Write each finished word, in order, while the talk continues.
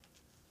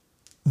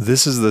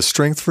This is the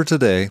Strength for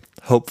Today,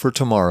 Hope for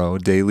Tomorrow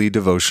daily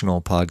devotional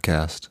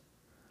podcast.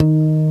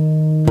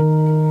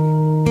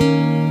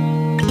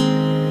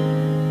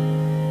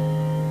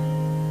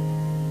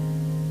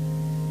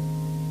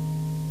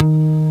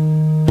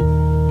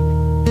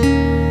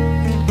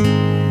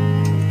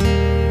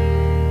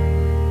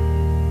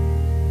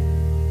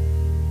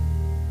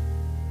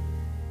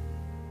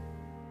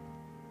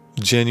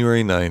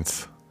 January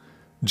 9th,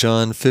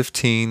 John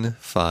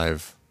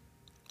 15:5.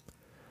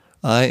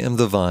 I am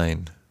the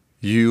vine,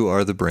 you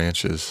are the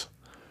branches.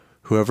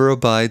 Whoever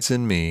abides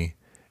in me,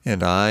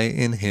 and I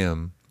in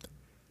him,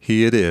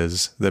 he it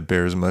is that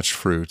bears much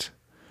fruit.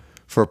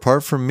 For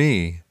apart from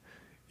me,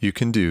 you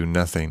can do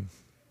nothing.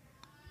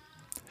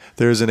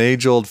 There is an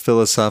age-old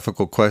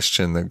philosophical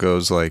question that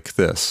goes like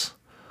this: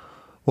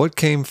 what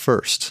came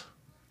first,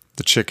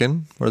 the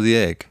chicken or the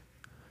egg?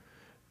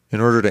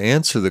 In order to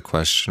answer the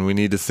question, we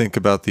need to think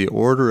about the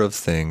order of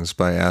things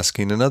by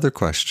asking another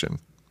question.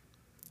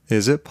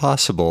 Is it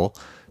possible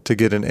to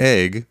get an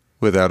egg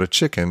without a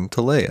chicken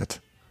to lay it?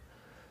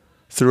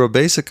 Through a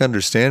basic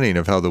understanding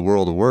of how the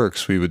world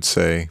works, we would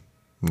say,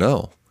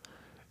 no.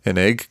 An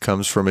egg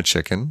comes from a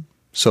chicken,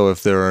 so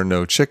if there are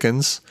no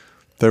chickens,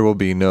 there will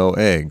be no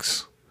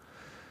eggs.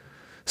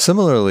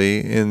 Similarly,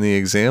 in the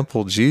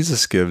example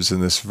Jesus gives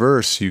in this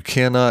verse, you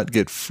cannot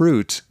get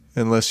fruit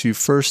unless you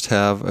first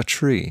have a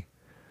tree.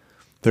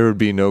 There would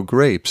be no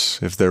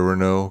grapes if there were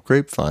no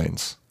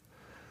grapevines.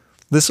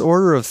 This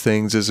order of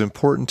things is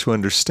important to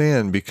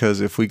understand because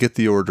if we get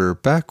the order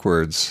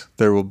backwards,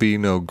 there will be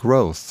no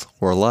growth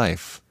or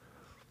life.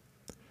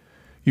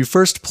 You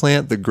first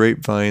plant the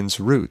grapevine's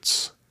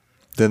roots.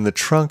 Then the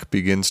trunk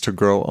begins to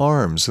grow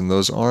arms, and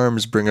those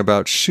arms bring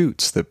about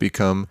shoots that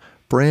become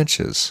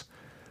branches.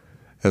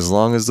 As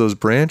long as those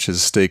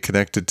branches stay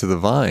connected to the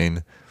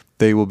vine,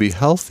 they will be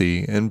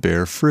healthy and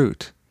bear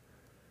fruit.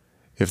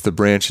 If the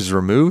branch is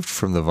removed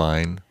from the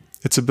vine,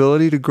 its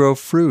ability to grow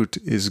fruit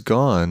is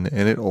gone,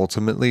 and it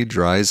ultimately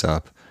dries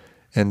up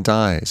and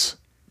dies.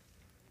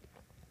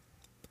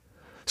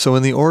 So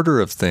in the order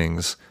of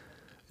things,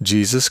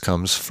 Jesus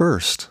comes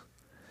first.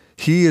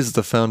 He is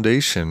the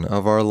foundation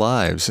of our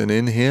lives, and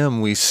in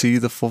him we see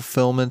the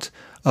fulfillment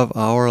of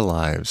our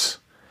lives.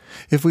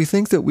 If we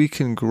think that we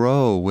can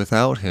grow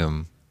without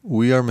him,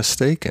 we are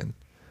mistaken.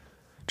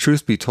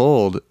 Truth be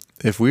told,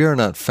 if we are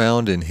not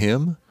found in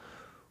him,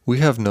 we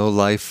have no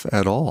life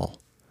at all.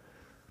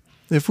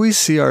 If we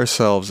see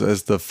ourselves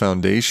as the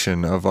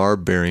foundation of our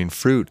bearing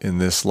fruit in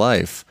this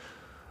life,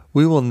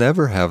 we will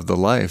never have the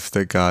life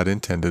that God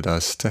intended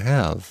us to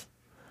have.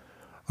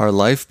 Our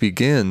life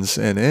begins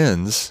and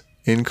ends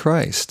in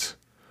Christ.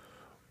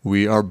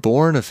 We are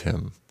born of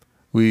him,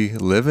 we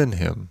live in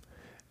him,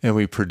 and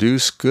we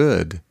produce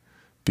good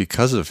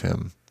because of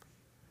him.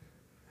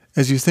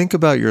 As you think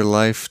about your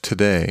life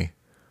today,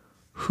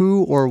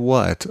 who or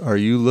what are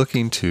you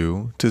looking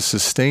to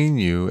sustain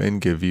you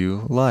and give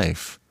you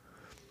life?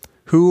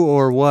 Who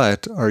or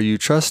what are you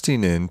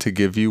trusting in to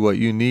give you what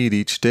you need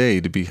each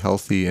day to be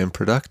healthy and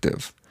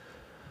productive?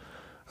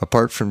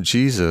 Apart from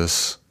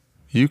Jesus,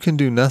 you can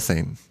do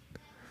nothing.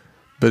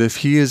 But if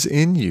he is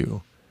in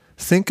you,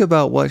 think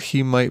about what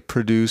he might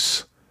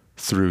produce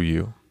through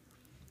you.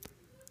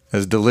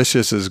 As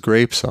delicious as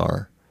grapes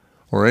are,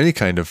 or any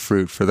kind of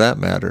fruit for that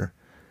matter,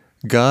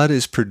 God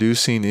is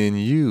producing in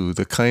you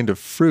the kind of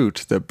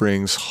fruit that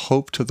brings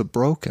hope to the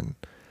broken,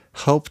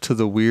 help to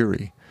the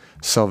weary,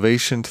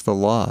 salvation to the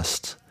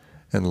lost,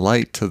 and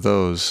light to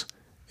those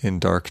in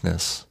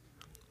darkness.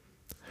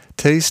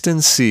 Taste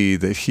and see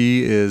that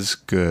he is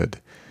good,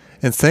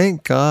 and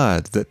thank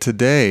God that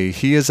today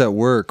he is at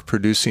work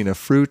producing a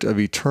fruit of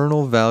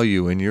eternal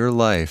value in your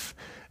life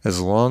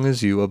as long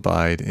as you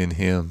abide in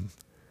him.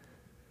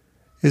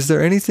 Is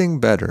there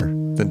anything better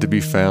than to be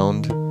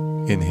found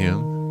in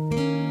him?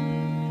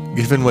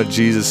 Given what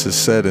Jesus has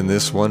said in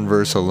this one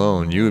verse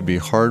alone, you would be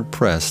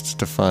hard-pressed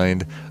to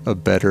find a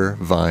better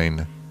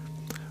vine.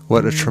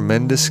 What a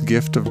tremendous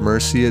gift of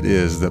mercy it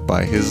is that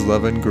by his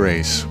love and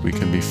grace we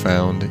can be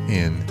found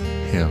in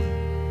him.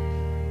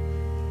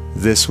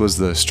 This was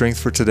the Strength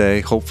for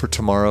Today, Hope for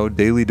Tomorrow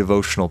daily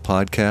devotional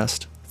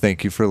podcast.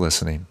 Thank you for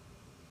listening.